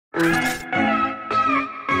Hey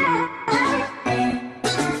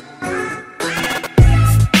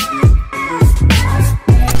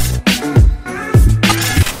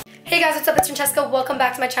guys, what's up? It's Francesca. Welcome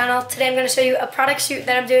back to my channel. Today I'm going to show you a product shoot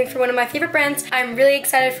that I'm doing for one of my favorite brands. I'm really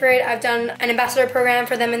excited for it. I've done an ambassador program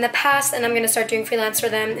for them in the past, and I'm going to start doing freelance for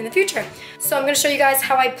them in the future. So I'm going to show you guys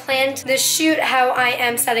how I planned this shoot, how I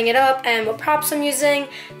am setting it up, and what props I'm using,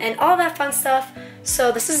 and all that fun stuff.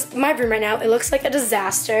 So this is my room right now. It looks like a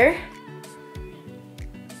disaster.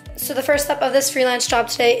 So the first step of this freelance job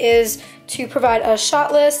today is to provide a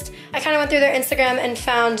shot list. I kind of went through their Instagram and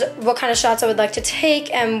found what kind of shots I would like to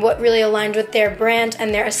take and what really aligned with their brand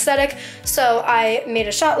and their aesthetic. So I made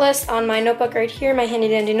a shot list on my notebook right here, my handy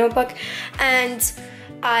dandy notebook, and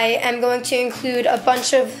I am going to include a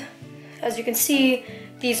bunch of, as you can see,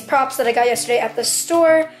 these props that I got yesterday at the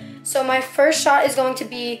store. So my first shot is going to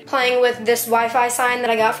be playing with this Wi-Fi sign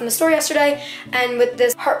that I got from the store yesterday, and with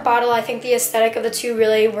this heart bottle. I think the aesthetic of the two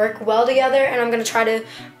really work well together, and I'm gonna try to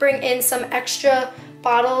bring in some extra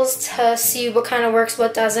bottles to see what kind of works,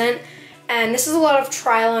 what doesn't. And this is a lot of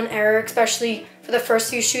trial and error, especially for the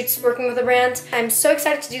first few shoots working with a brand. I'm so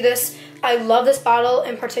excited to do this. I love this bottle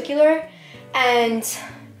in particular, and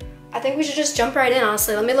I think we should just jump right in,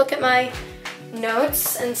 honestly. Let me look at my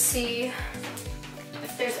notes and see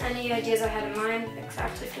if there's any ideas I had in mind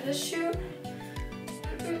exactly for this shoot.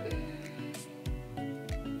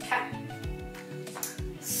 Okay,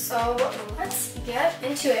 so let's get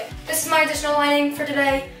into it. This is my additional lighting for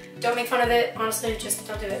today. Don't make fun of it, honestly, just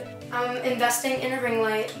don't do it. I'm investing in a ring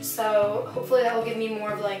light, so hopefully that will give me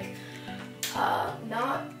more of like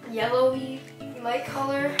not yellowy light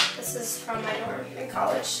color. This is from my dorm in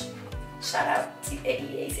college. Shout out to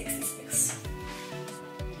 8866.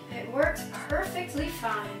 It works perfectly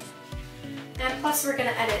fine. And plus we're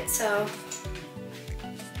gonna edit, so.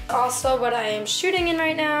 Also what I am shooting in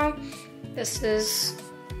right now, this is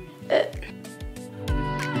it.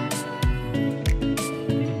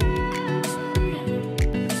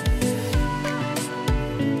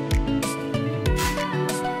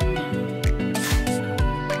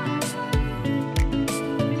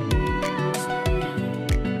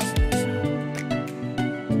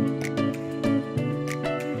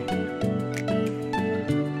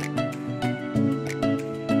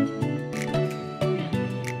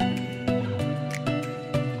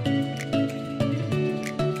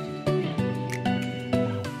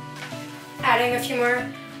 Adding a few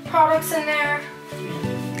more products in there.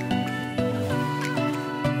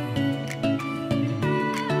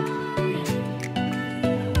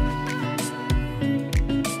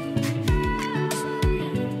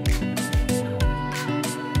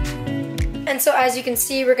 And so as you can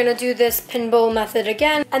see, we're gonna do this pinball method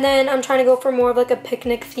again. And then I'm trying to go for more of like a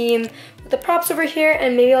picnic theme with the props over here,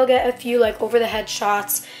 and maybe I'll get a few like over the head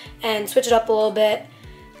shots and switch it up a little bit.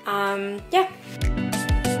 Yeah.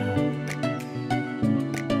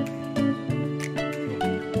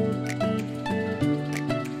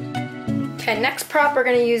 Okay, next prop, we're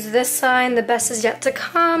gonna use this sign, the best is yet to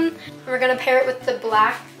come. We're gonna pair it with the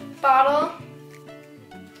black bottle.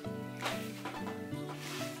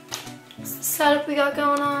 That's the setup we got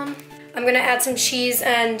going on. I'm gonna add some cheese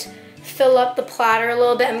and fill up the platter a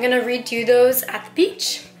little bit. I'm gonna redo those at the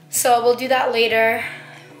beach. So we'll do that later.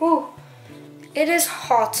 Ooh, it is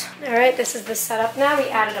hot. All right, this is the setup now. We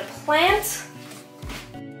added a plant.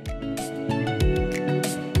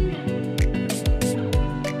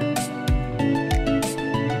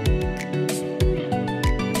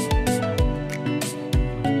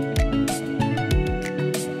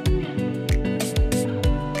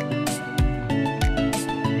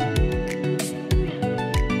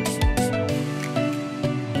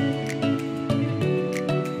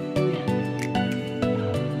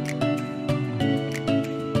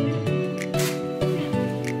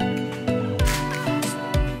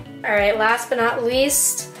 All right, last but not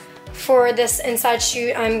least, for this inside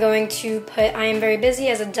shoot, I'm going to put I Am Very Busy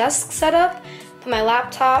as a desk setup, put my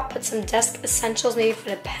laptop, put some desk essentials, maybe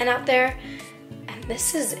put a pen out there, and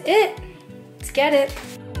this is it. Let's get it.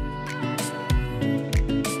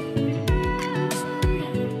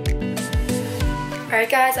 All right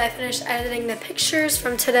guys, I finished editing the pictures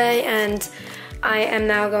from today, and I am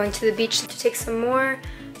now going to the beach to take some more.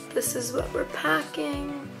 This is what we're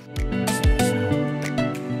packing.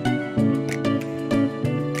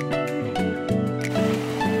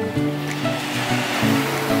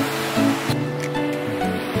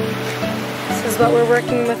 This is what we're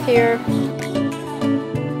working with here.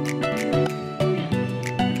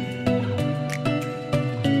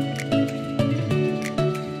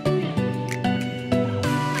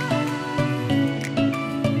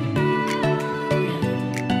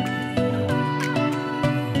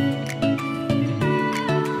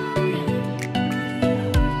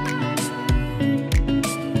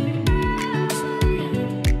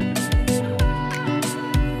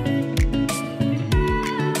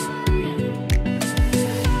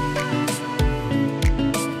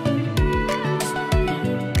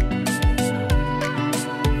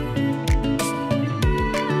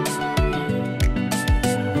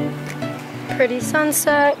 pretty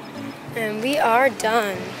sunset, and we are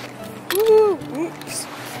done. Woo! Oops.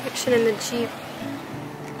 Action in the Jeep.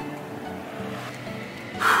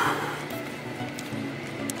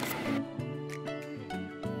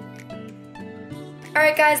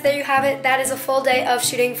 Alright guys, there you have it. That is a full day of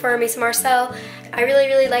shooting for Maison Marcel. I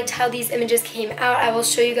really liked how these images came out. I will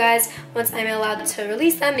show you guys once I'm allowed to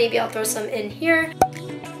release them. Maybe I'll throw some in here.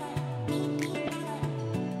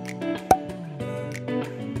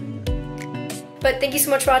 But thank you so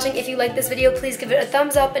much for watching. If you like this video, please give it a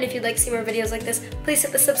thumbs up. And if you'd like to see more videos like this, please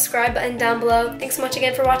hit the subscribe button down below. Thanks so much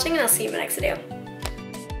again for watching, and I'll see you in my next video.